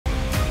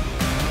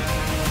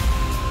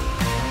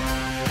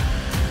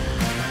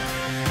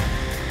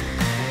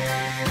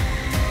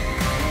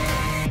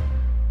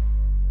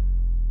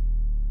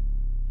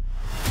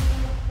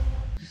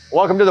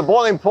Welcome to the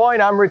Boiling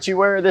Point. I'm Ritchie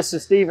WARE. This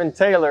is Stephen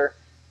Taylor.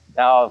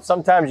 Now,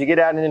 sometimes you get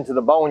out into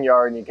the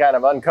boneyard and you kind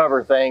of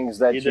uncover things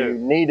that you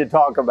need to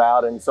talk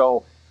about. And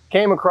so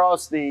came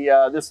across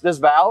the this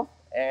valve,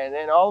 and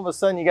then all of a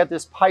sudden you got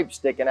this pipe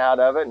sticking out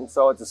of it. And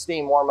so it's a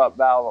steam warm-up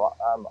valve,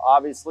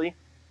 obviously,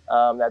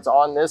 that's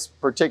on this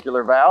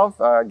particular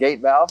valve, gate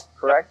valve,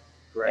 correct?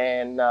 Yep, correct.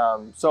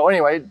 And so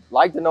anyway,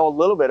 like to know a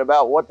little bit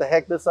about what the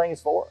heck this thing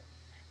is for.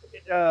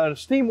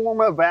 Steam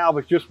warm-up valve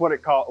is just what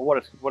it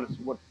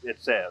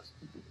says.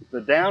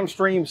 The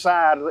downstream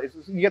side,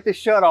 you get this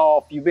shut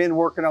off. You've been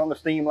working on the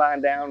steam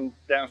line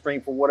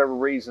downstream for whatever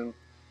reason,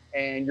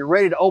 and you're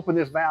ready to open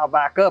this valve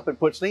back up and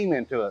put steam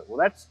into it. Well,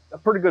 that's a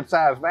pretty good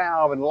sized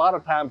valve, and a lot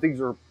of times these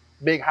are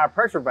big high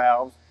pressure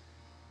valves.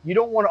 You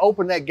don't want to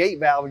open that gate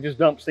valve and just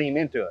dump steam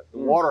into it. The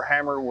water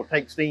hammer will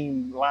take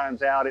steam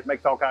lines out. It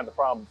makes all kinds of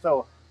problems.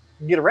 So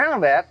to get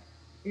around that,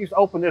 you just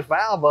open this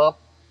valve up,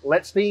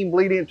 let steam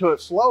bleed into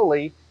it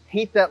slowly,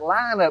 heat that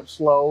line up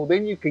slow,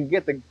 then you can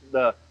get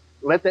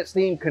let that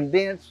steam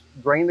condense,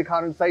 drain the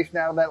condensation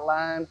out of that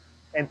line,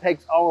 and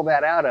takes all of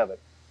that out of it.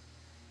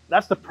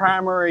 That's the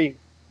primary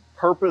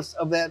purpose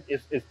of that,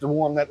 is to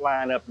warm that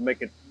line up and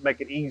make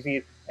it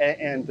easy,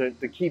 and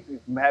to keep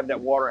from having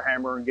that water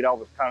hammer and get all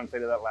this condensate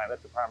out of that line.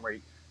 That's the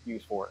primary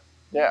use for it.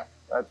 Yeah,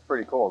 that's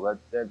pretty cool.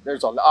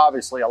 There's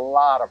obviously a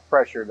lot of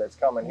pressure that's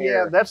coming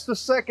here. Yeah, that's the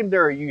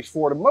secondary use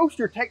for it. Most of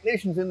your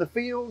technicians in the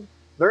field,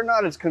 they're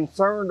not as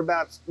concerned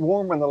about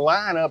warming the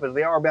line up as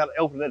they are about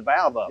opening that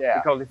valve up.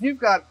 Yeah. Because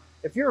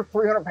if you're a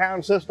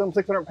 300-pound system,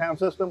 600-pound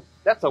system,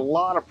 that's a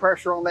lot of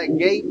pressure on that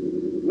gate.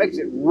 Makes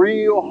it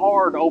real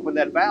hard to open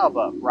that valve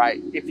up.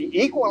 Right. If you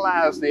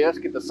equalize this,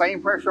 get the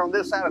same pressure on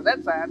this side as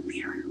that side,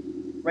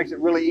 makes it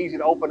really easy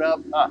to open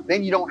up.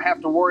 Then you don't have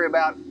to worry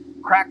about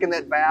cracking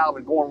that valve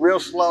and going real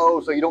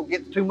slow so you don't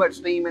get too much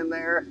steam in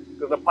there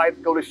because the pipes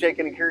go to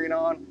shaking and carrying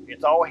on.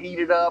 It's all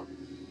heated up,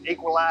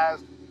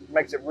 equalized,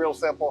 makes it real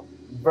simple.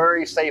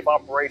 Very safe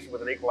operation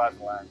with an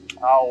equalizer line.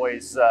 I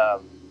always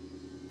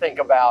think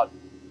about,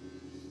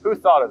 who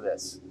thought of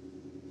this?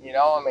 You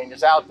know, I mean,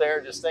 just out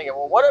there just thinking,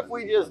 well, what if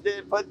we just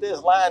put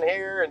this line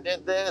here and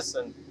did this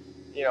and,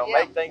 you know,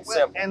 make things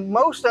simple. And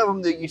most of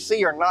them that you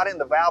see are not in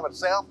the valve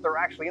itself. They're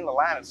actually in the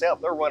line itself.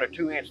 They'll run a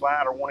 2-inch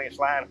line or 1-inch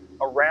line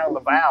around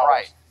the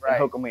valve and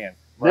hook them in.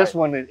 Right. This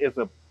one is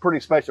a pretty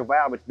special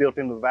valve. It's built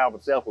into the valve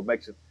itself, which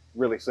makes it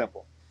really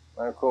simple.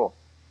 Oh, cool.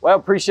 Well,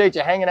 appreciate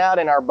you hanging out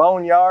in our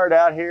boneyard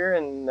out here,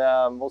 and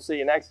we'll see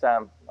you next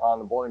time on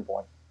the Boiling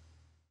Point.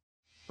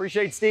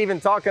 Appreciate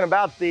Stephen talking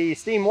about the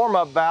steam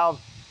warm-up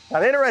valve. Now,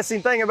 the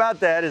interesting thing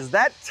about that is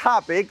that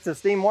topic, the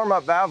steam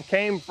warm-up valve,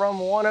 came from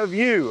one of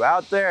you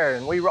out there,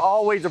 and we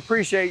always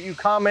appreciate you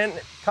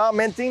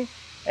commenting,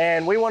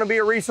 and we want to be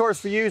a resource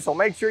for you, so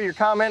make sure you're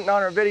commenting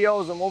on our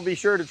videos, and we'll be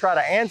sure to try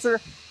to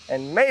answer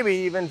and maybe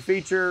even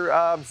feature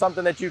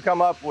something that you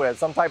come up with,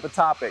 some type of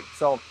topic.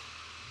 So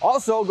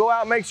also go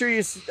out and make sure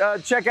you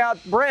check out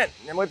Brent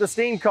and with the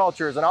steam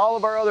cultures and all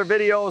of our other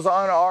videos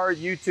on our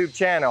YouTube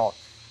channel.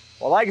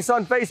 Well, like us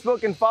on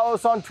Facebook and follow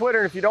us on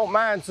Twitter. If you don't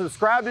mind,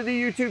 subscribe to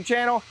the YouTube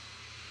channel.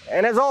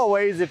 And as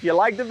always, if you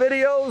like the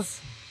videos,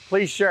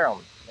 please share them.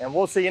 And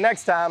we'll see you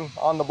next time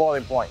on the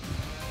Boiling Point.